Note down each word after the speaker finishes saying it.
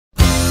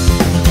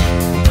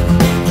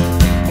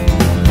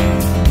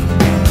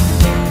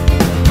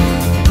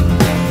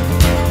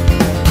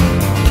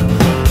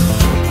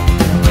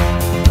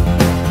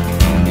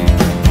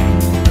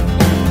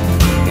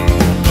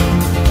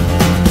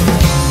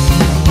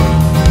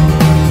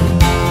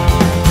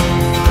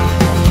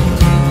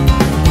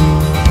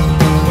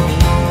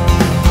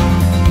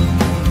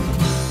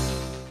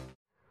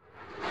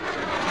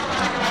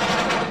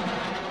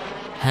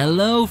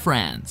Hello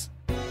friends!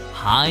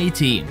 Hi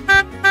team!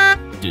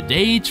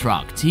 Today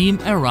truck team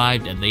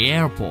arrived at the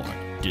airport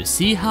to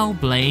see how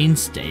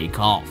planes take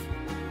off.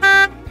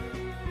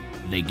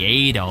 The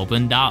gate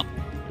opened up.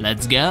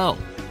 Let's go!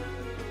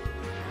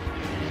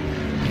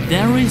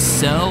 There is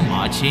so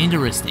much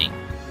interesting.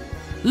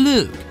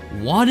 Look,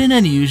 what an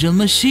unusual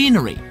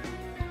machinery!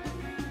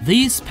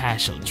 This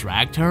special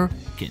tractor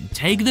can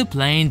take the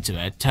plane to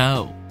a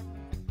tow.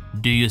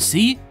 Do you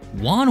see?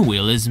 One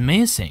wheel is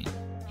missing.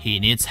 He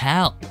needs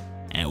help.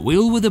 A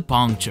wheel with a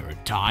punctured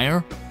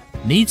tire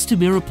needs to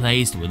be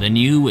replaced with a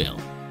new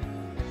wheel.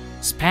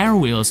 Spare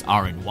wheels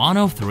are in one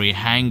of 3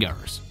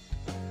 hangars.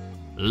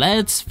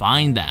 Let's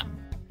find them.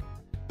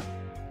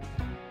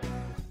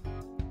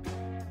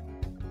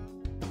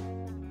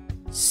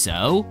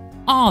 So,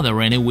 are there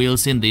any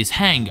wheels in this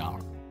hangar?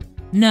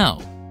 No,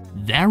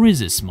 there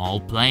is a small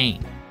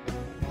plane.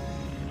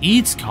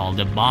 It's called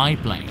a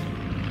biplane.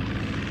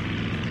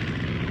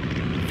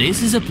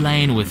 This is a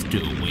plane with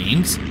 2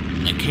 wings,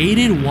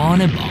 located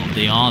one above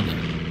the other.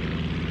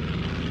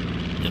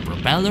 The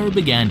propeller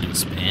began to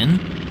spin.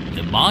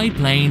 The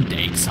biplane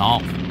takes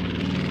off.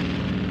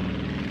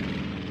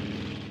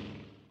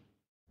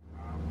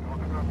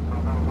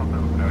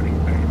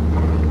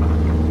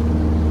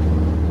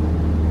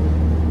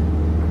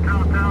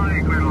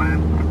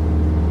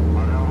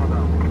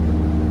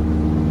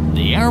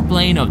 The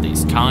airplane of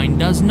this kind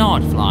does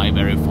not fly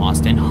very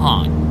fast and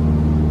high,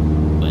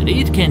 but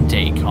it can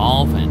take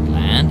off and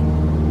land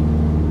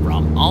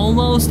from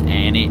almost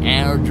any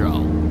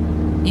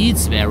airdrome.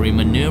 It's very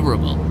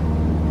maneuverable.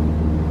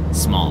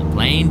 Small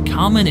plane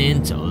coming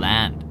in to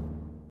land.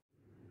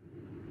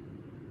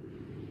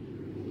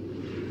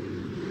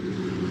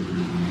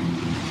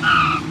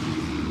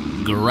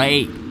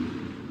 Great!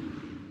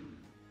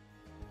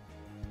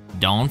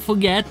 Don't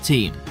forget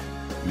team,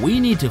 we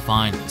need to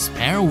find a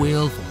spare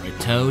wheel for a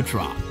tow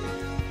truck.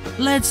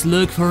 Let's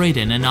look for it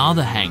in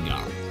another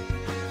hangar.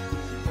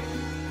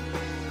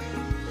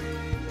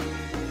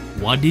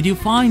 What did you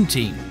find,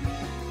 team?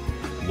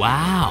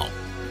 Wow!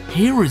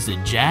 Here is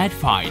a jet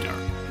fighter.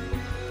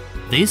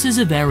 This is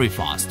a very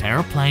fast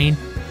airplane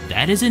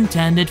that is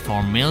intended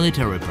for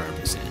military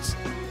purposes.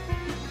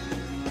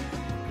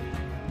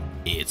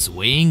 Its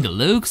wing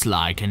looks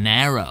like an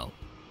arrow.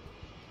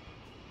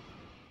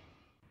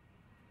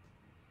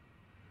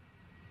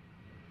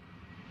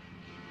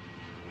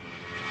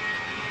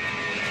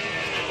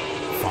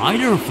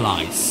 Fighter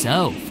flies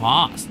so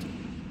fast.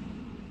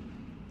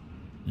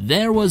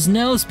 There was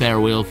no spare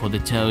wheel for the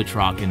tow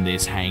truck in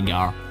this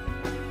hangar.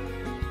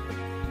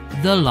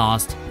 The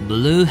last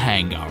blue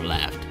hangar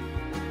left.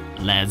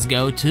 Let's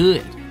go to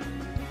it.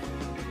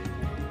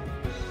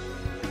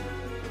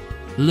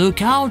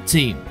 Look out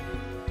team!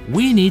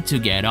 We need to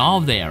get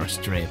off the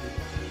airstrip.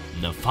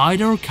 The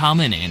fighter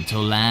coming in to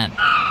land.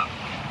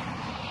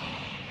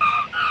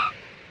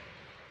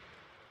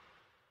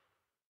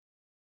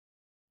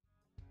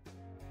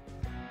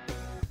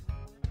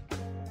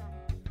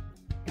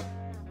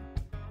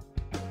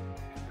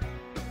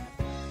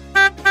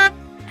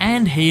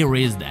 And here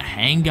is the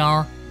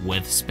hangar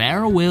with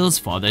spare wheels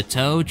for the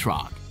tow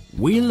truck.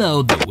 We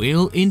load the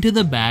wheel into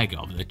the back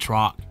of the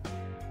truck.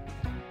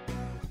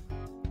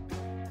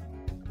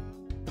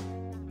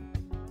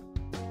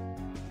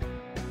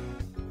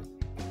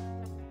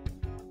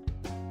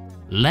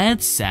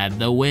 Let's set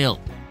the wheel.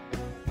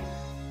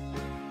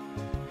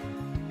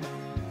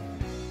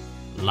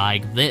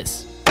 Like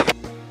this.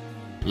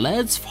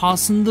 Let's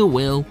fasten the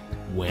wheel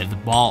with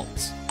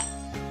bolts.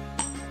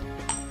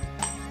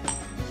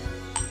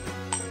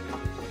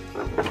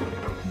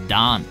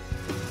 Done.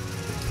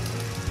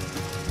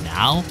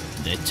 Now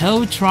the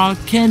tow truck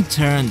can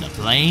turn the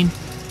plane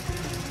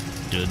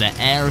to the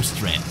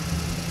airstrip.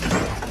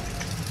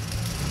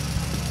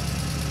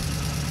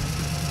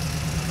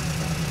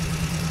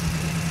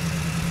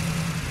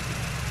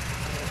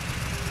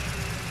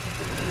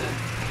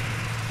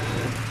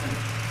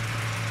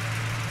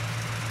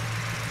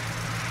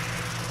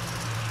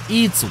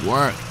 It's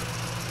worked.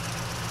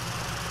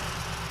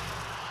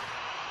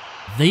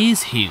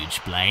 This huge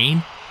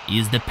plane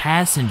is the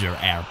passenger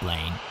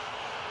airplane.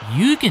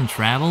 You can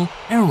travel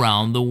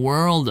around the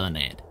world on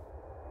it.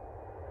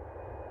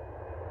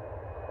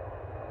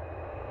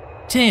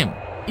 Tim,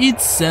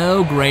 it's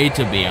so great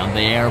to be on the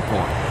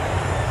airport.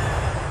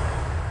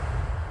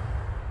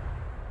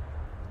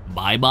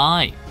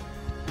 Bye-bye.